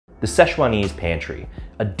The Sichuanese Pantry,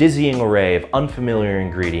 a dizzying array of unfamiliar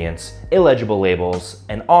ingredients, illegible labels,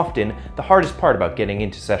 and often the hardest part about getting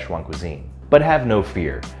into Sichuan cuisine. But have no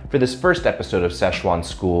fear, for this first episode of Sichuan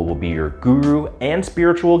School will be your guru and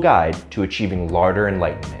spiritual guide to achieving larder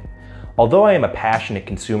enlightenment. Although I am a passionate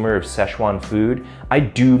consumer of Sichuan food, I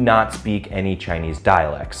do not speak any Chinese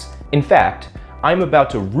dialects. In fact, I'm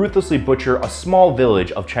about to ruthlessly butcher a small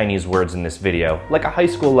village of Chinese words in this video, like a high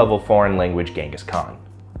school level foreign language Genghis Khan.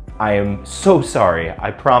 I am so sorry,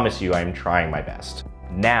 I promise you I am trying my best.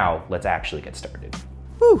 Now, let's actually get started.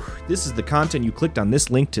 Whew, this is the content you clicked on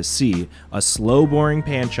this link to see, a slow, boring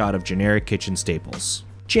pan shot of generic kitchen staples.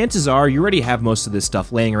 Chances are you already have most of this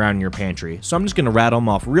stuff laying around in your pantry, so I'm just going to rattle them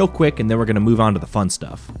off real quick and then we're going to move on to the fun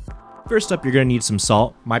stuff. First up, you're going to need some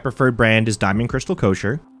salt. My preferred brand is Diamond Crystal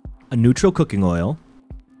Kosher, a neutral cooking oil,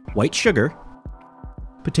 white sugar,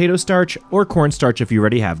 potato starch or cornstarch if you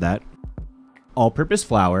already have that, all-purpose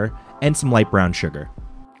flour, and some light brown sugar.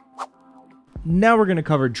 Now we're going to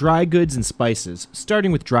cover dry goods and spices,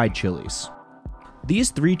 starting with dried chilies.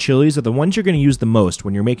 These 3 chilies are the ones you're going to use the most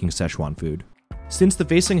when you're making Sichuan food. Since the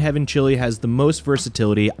Facing Heaven chili has the most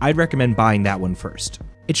versatility, I'd recommend buying that one first.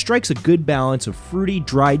 It strikes a good balance of fruity,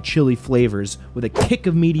 dried chili flavors with a kick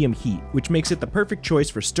of medium heat, which makes it the perfect choice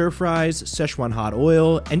for stir fries, Szechuan hot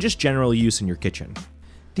oil, and just general use in your kitchen.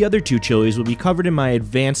 The other 2 chilies will be covered in my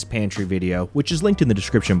advanced pantry video, which is linked in the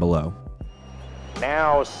description below.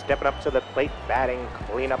 Now, stepping up to the plate, batting,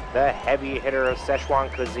 clean up the heavy hitter of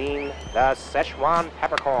Sichuan cuisine, the Sichuan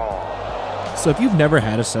peppercorn. So if you've never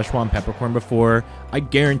had a Sichuan peppercorn before, I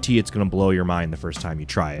guarantee it's going to blow your mind the first time you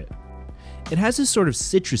try it. It has this sort of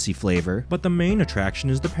citrusy flavor, but the main attraction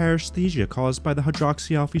is the paresthesia caused by the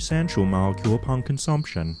hydroxyalpha molecule upon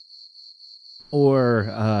consumption.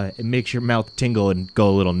 Or, it makes your mouth tingle and go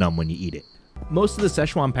a little numb when you eat it. Most of the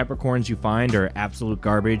Sichuan peppercorns you find are absolute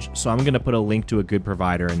garbage, so I'm going to put a link to a good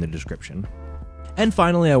provider in the description. And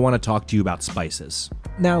finally, I want to talk to you about spices.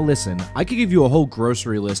 Now listen, I could give you a whole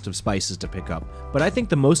grocery list of spices to pick up, but I think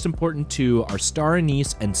the most important 2 are star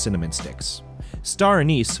anise and cinnamon sticks. Star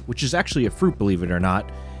anise, which is actually a fruit believe it or not,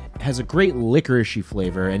 has a great licoricey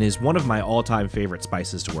flavor and is one of my all-time favorite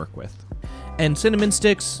spices to work with. And cinnamon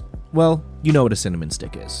sticks, well, you know what a cinnamon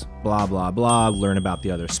stick is. Blah blah blah, learn about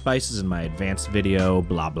the other spices in my advanced video,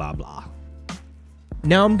 blah blah blah.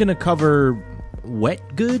 Now I'm gonna cover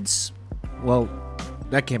wet goods? Well,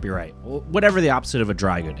 that can't be right. Whatever the opposite of a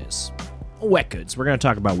dry good is. Wet goods, we're gonna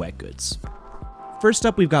talk about wet goods. First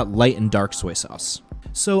up, we've got light and dark soy sauce.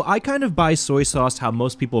 So I kind of buy soy sauce how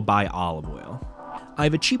most people buy olive oil. I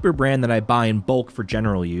have a cheaper brand that I buy in bulk for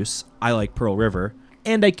general use, I like Pearl River,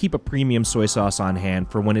 and I keep a premium soy sauce on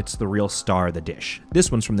hand for when it's the real star of the dish.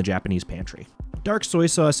 This one's from the Japanese Pantry. Dark soy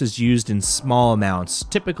sauce is used in small amounts,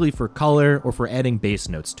 typically for color or for adding base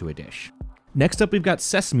notes to a dish. Next up, we've got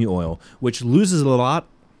sesame oil, which loses a lot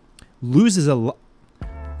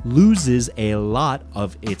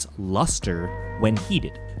of its luster when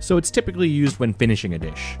heated, so it's typically used when finishing a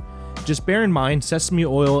dish. Just bear in mind, sesame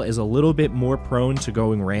oil is a little bit more prone to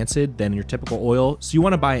going rancid than your typical oil, so you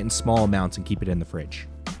want to buy it in small amounts and keep it in the fridge.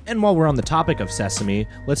 And while we're on the topic of sesame,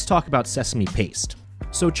 let's talk about sesame paste.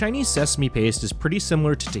 So Chinese sesame paste is pretty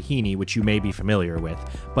similar to tahini, which you may be familiar with,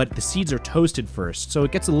 but the seeds are toasted first, so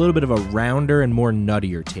it gets a little bit of a rounder and more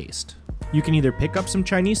nuttier taste. You can either pick up some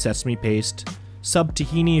Chinese sesame paste, sub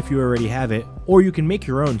tahini if you already have it, or you can make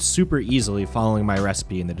your own super easily following my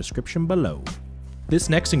recipe in the description below. This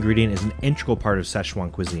next ingredient is an integral part of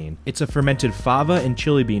Sichuan cuisine. It's a fermented fava and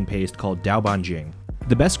chili bean paste called Doubanjiang.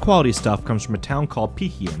 The best quality stuff comes from a town called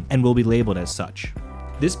Pixian and will be labeled as such.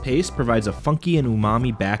 This paste provides a funky and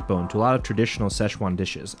umami backbone to a lot of traditional Sichuan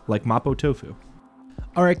dishes, like mapo tofu.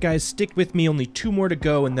 Alright guys, stick with me, only 2 more to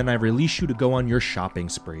go and then I release you to go on your shopping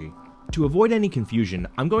spree. To avoid any confusion,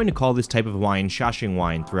 I'm going to call this type of wine Shaoxing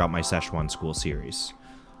wine throughout my Sichuan School Series.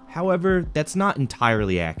 However, that's not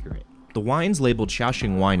entirely accurate. The wines labeled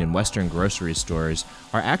Shaoxing wine in Western grocery stores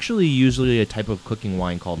are actually usually a type of cooking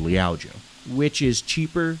wine called liaozhou, which is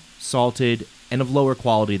cheaper, salted, and of lower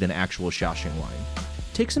quality than actual Shaoxing wine.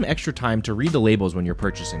 Take some extra time to read the labels when you're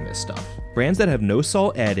purchasing this stuff. Brands that have no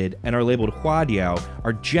salt added and are labeled huadiao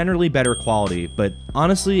are generally better quality, but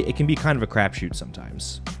honestly, it can be kind of a crapshoot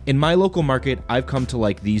sometimes. In my local market, I've come to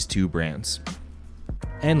like these 2 brands.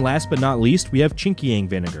 And last but not least, we have Chinkiang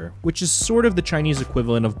vinegar, which is sort of the Chinese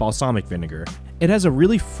equivalent of balsamic vinegar. It has a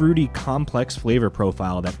really fruity, complex flavor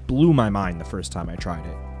profile that blew my mind the first time I tried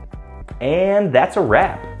it. And that's a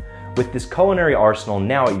wrap. With this culinary arsenal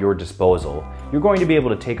now at your disposal, you're going to be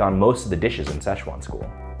able to take on most of the dishes in Sichuan School.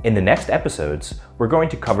 In the next episodes, we're going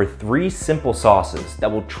to cover 3 simple sauces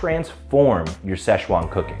that will transform your Sichuan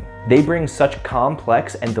cooking. They bring such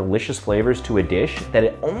complex and delicious flavors to a dish that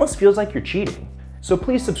it almost feels like you're cheating. So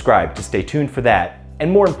please subscribe to stay tuned for that,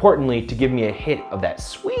 and more importantly, to give me a hit of that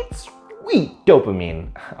sweet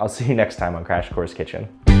dopamine. I'll see you next time on Crash Course Kitchen.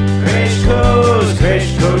 Crash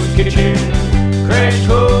Course Kitchen.